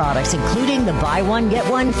MyPillow products, including the buy one, get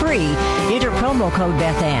one free. Enter promo code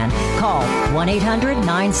Beth Ann. Call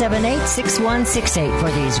 1-800-978-6168 for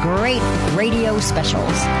these great radio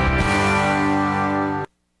specials.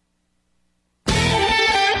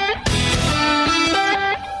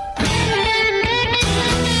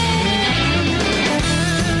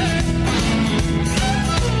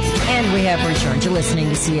 We have returned. You're listening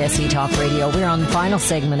to CSE Talk Radio. We're on the final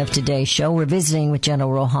segment of today's show. We're visiting with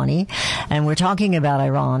General Rouhani, and we're talking about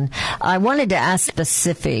Iran. I wanted to ask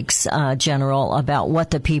specifics, General, about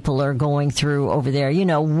what the people are going through over there. You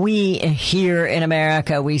know, we here in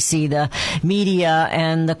America, we see the media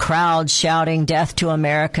and the crowd shouting death to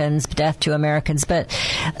Americans, death to Americans. But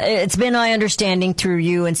it's been my understanding through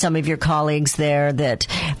you and some of your colleagues there that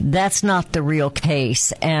that's not the real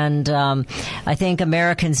case. And I think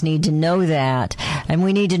Americans need to know that, and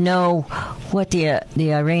we need to know what the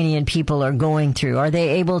Iranian people are going through. Are they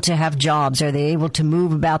able to have jobs? Are they able to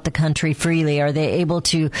move about the country freely? Are they able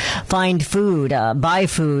to find food, buy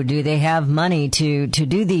food? Do they have money to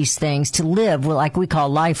do these things, to live like we call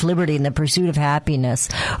life, liberty, and the pursuit of happiness?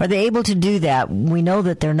 Are they able to do that? We know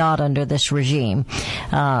that they're not under this regime.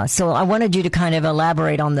 So I wanted you to kind of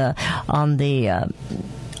elaborate on the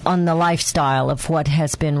lifestyle of what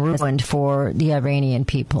has been ruined for the Iranian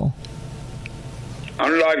people.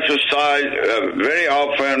 On lifestyle, very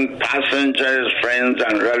often passengers, friends,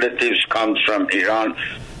 and relatives come from Iran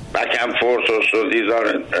back and forth. So these are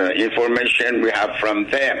information we have from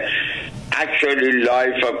them. Actually,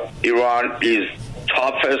 life of Iran is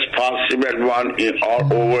toughest possible one in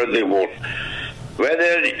all over the world.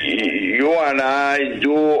 Whether you and I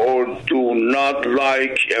do or do not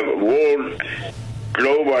like world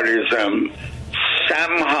globalism,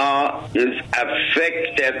 somehow is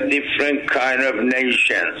affected different kind of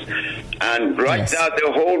nations. And right now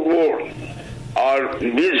the whole world are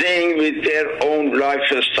busy with their own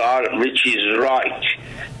lifestyle, which is right.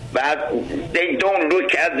 but they don't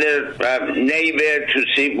look at their neighbor to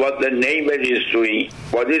see what the neighbor is doing.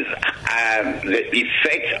 What is the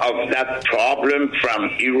effect of that problem from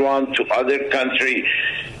Iran to other countries?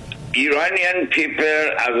 Iranian people,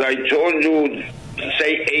 as I told you,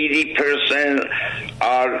 say 80%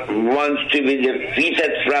 wants to be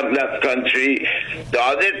defeated from that country. The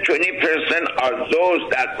other 20% are those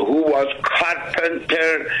who was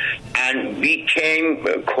carpenter and became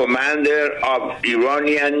commander of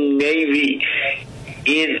Iranian Navy.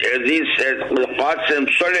 Qasem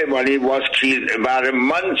Soleimani was killed about a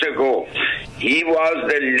month ago. He was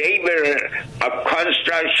the laborer of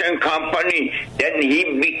construction company. Then he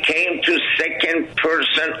became to second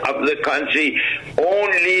person of the country.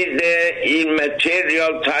 Only the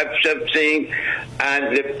immaterial types of things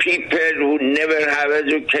and the people who never have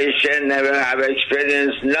education, never have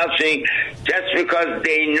experience, nothing, just because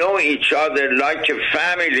they know each other like a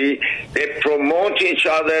family, they promote each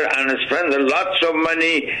other and spend lots of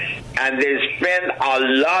money, and they spend a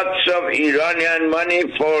lots of Iranian money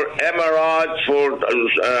for Emirates, for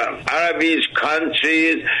Arabic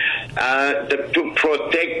countries, to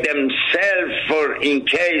protect themselves for in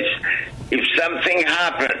case if something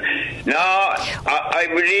happened. Now, I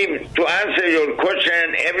believe, to answer your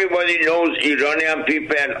question, everybody knows Iranian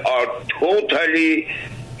people are totally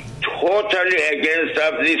against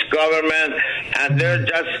of this government, and they're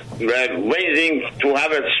just waiting to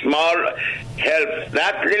have a small help.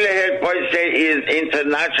 That little help, I say, is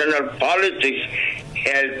international politics.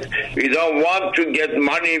 And we don't want to get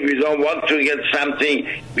money, we don't want to get something.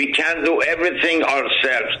 We can do everything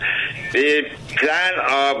ourselves. The plan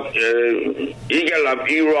of Eagle of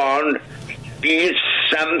Iran is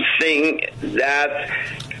something that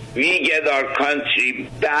we get our country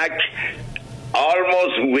back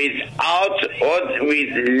almost with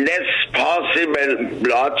less possible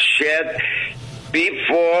bloodshed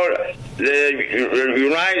before the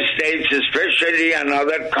United States, especially, and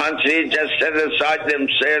other countries just set aside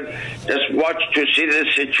themselves, just watch to see the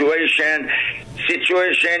situation.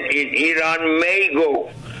 Situation in Iran may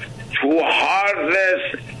go to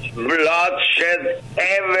hardest bloodshed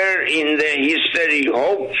ever in the history.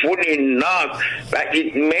 Hopefully not, but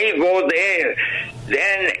it may go there.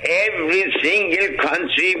 Then every single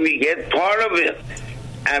country we get part of it.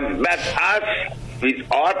 But us, with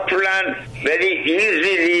our plan, very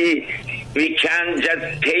easily we can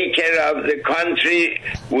just take care of the country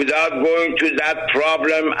without going to that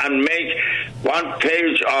problem and make one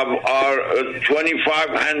page of our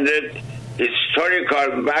 2,500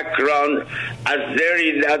 historical background as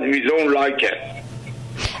dirty that we don't like it.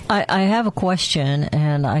 I have a question,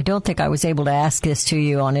 and I don't think I was able to ask this to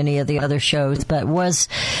you on any of the other shows, but was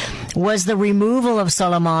the removal of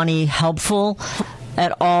Soleimani helpful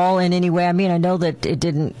at all in any way? I mean, I know that it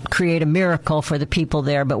didn't create a miracle for the people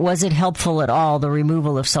there, but was it helpful at all, the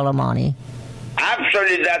removal of Soleimani?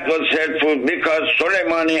 Absolutely, that was helpful, because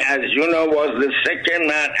Soleimani, as you know, was the second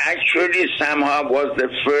man. Actually, somehow was the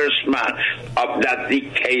first man of that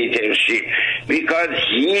dictatorship, because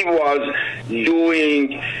he was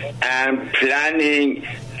doing and planning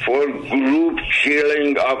for group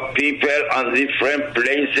killing of people on different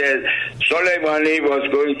places. Soleimani was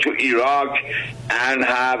going to Iraq and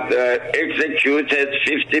have executed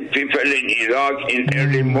 50 people in Iraq in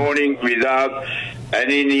early morning without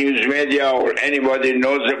any news media or anybody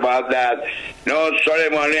knows about that. No,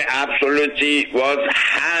 Soleimani absolutely was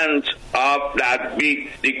hands of that big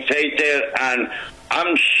dictator, and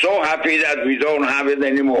I'm so happy that we don't have it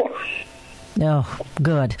anymore. No,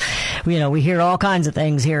 good. You know, we hear all kinds of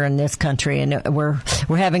things here in this country, and we're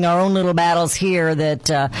having our own little battles here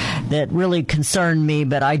that really concern me.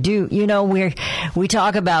 But I do, you know, we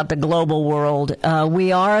talk about the global world.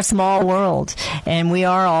 We are a small world, and we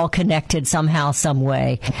are all connected somehow, some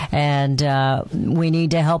way. And we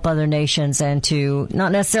need to help other nations and to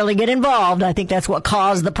not necessarily get involved. I think that's what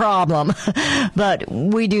caused the problem. But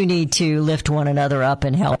we do need to lift one another up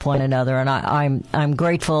and help one another. And I'm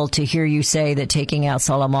grateful to hear you say that taking out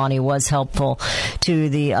Soleimani was helpful to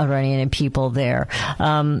the Iranian people there.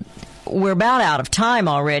 We're about out of time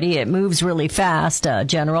already. It moves really fast,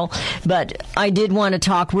 General. But I did want to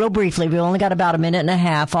talk real briefly. We only got about a minute and a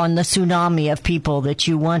half on the tsunami of people that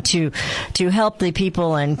you want to help the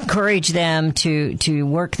people and encourage them to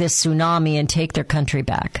work this tsunami and take their country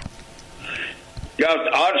back. Yes,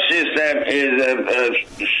 our system is a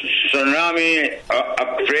tsunami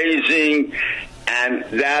appraising, and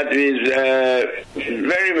that is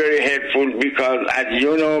very, very helpful, because, as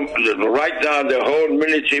you know, right now the whole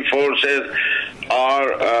military forces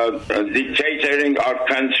are dictating our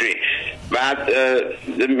country. But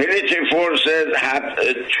the military forces have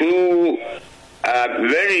two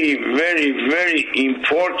very, very, very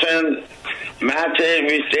important matter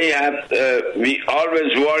which they have, we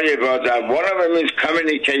always worry about that. One of them is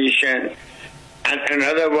communication, and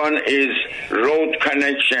another one is road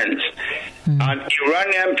connections. And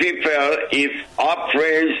Iranian people, if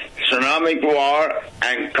upraise Islamic war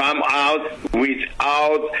and come out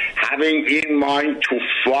without having in mind to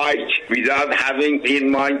fight, without having in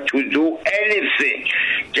mind to do anything,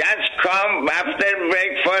 just come after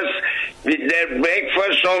breakfast with their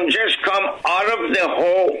breakfast home, just come out of the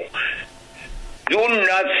home, do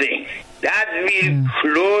nothing. That will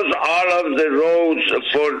close all of the roads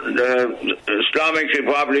for the Islamic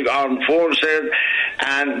Republic Armed Forces,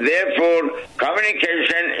 and therefore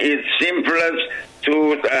communication is simplest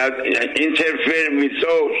to interfere with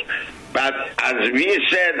those. But as we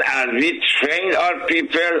said, as we train our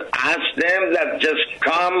people, ask them that just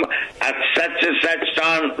come at such and such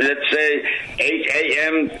time, let's say 8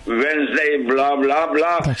 a.m. Wednesday, blah, blah,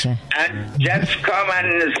 blah, Gotcha. and just come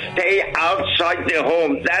and stay outside the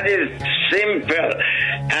home. That is simple.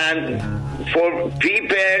 And for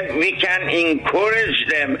people, we can encourage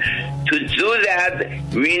them to do that.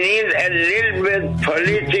 We need a little bit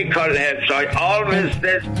political help. So I always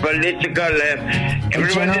said political help.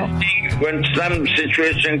 Everybody thinks when some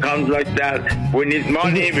situation comes like that, we need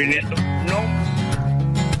money, we need... No.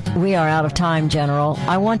 We are out of time, General.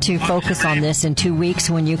 I want to focus on this in 2 weeks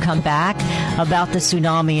when you come back about the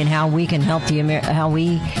tsunami and how we can help how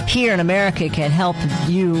we here in America can help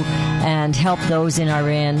you and help those in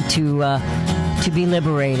Iran to be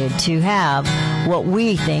liberated, to have what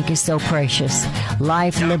we think is so precious: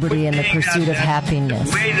 life, liberty, and the pursuit of happiness.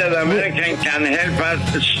 The way that American can help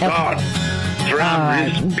us to start.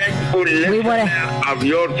 Respectful listener of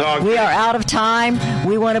your talk. We are out of time.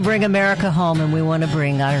 We want to bring America home, and we want to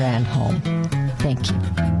bring Iran home. Thank you.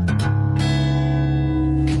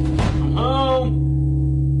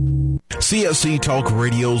 CSC Talk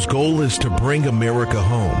Radio's goal is to bring America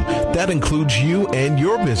home. That includes you and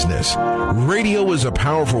your business. Radio is a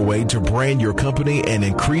powerful way to brand your company and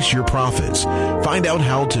increase your profits. Find out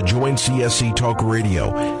how to join CSC Talk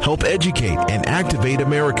Radio, help educate and activate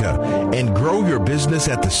America, and grow your business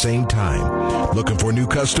at the same time. Looking for new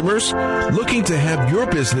customers? Looking to have your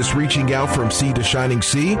business reaching out from sea to shining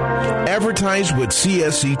sea? Advertise with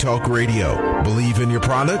CSC Talk Radio. Believe in your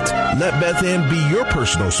product? Let Beth Ann be your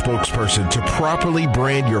personal spokesperson to properly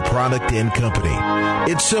brand your product and company.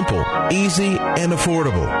 It's simple, easy, and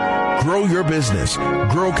affordable. Grow your business,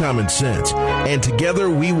 grow common sense, and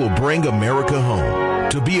together we will bring America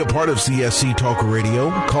home. To be a part of CSC Talk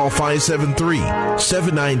Radio, call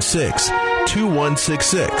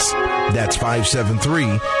 573-796-2166. That's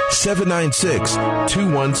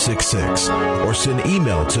 573-796-2166. Or send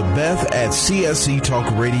email to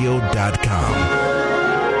beth@csctalkradio.com.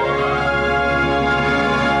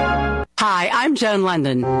 Hi, I'm Joan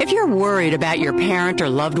London. If you're worried about your parent or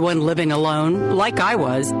loved one living alone, like I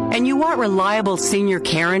was, and you want reliable senior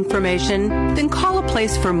care information, then call A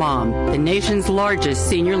Place for Mom, the nation's largest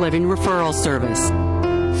senior living referral service.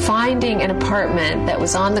 Finding an apartment that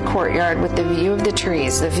was on the courtyard with the view of the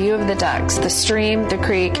trees, the view of the ducks, the stream, the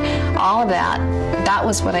creek, all of that, that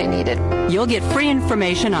was what I needed. You'll get free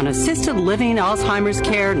information on assisted living, Alzheimer's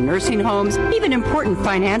care, nursing homes, even important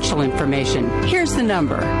financial information. Here's the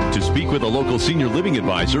number. To speak with a local senior living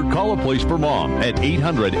advisor, call A Place for Mom at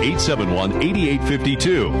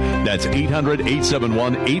 800-871-8852. That's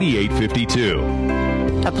 800-871-8852.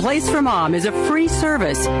 A Place for Mom is a free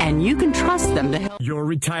service, and you can trust them to help. Your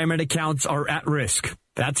retirement accounts are at risk.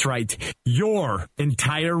 That's right. Your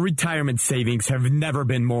entire retirement savings have never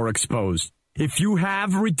been more exposed. If you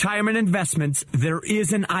have retirement investments, there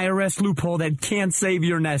is an IRS loophole that can save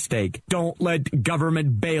your nest egg. Don't let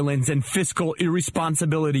government bail-ins and fiscal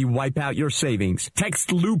irresponsibility wipe out your savings.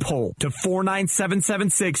 Text loophole to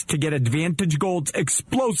 49776 to get Advantage Gold's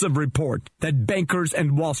explosive report that bankers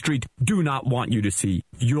and Wall Street do not want you to see.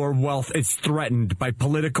 Your wealth is threatened by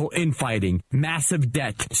political infighting, massive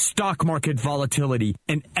debt, stock market volatility,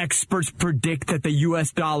 and experts predict that the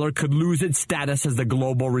U.S. dollar could lose its status as the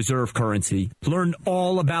global reserve currency. Learn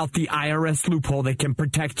all about the IRS loophole that can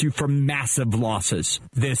protect you from massive losses.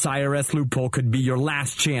 This IRS loophole could be your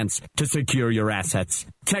last chance to secure your assets.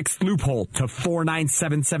 Text loophole to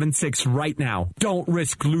 49776 right now. Don't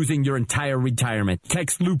risk losing your entire retirement.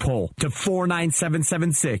 Text loophole to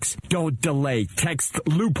 49776. Don't delay. Text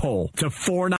loophole to 49776.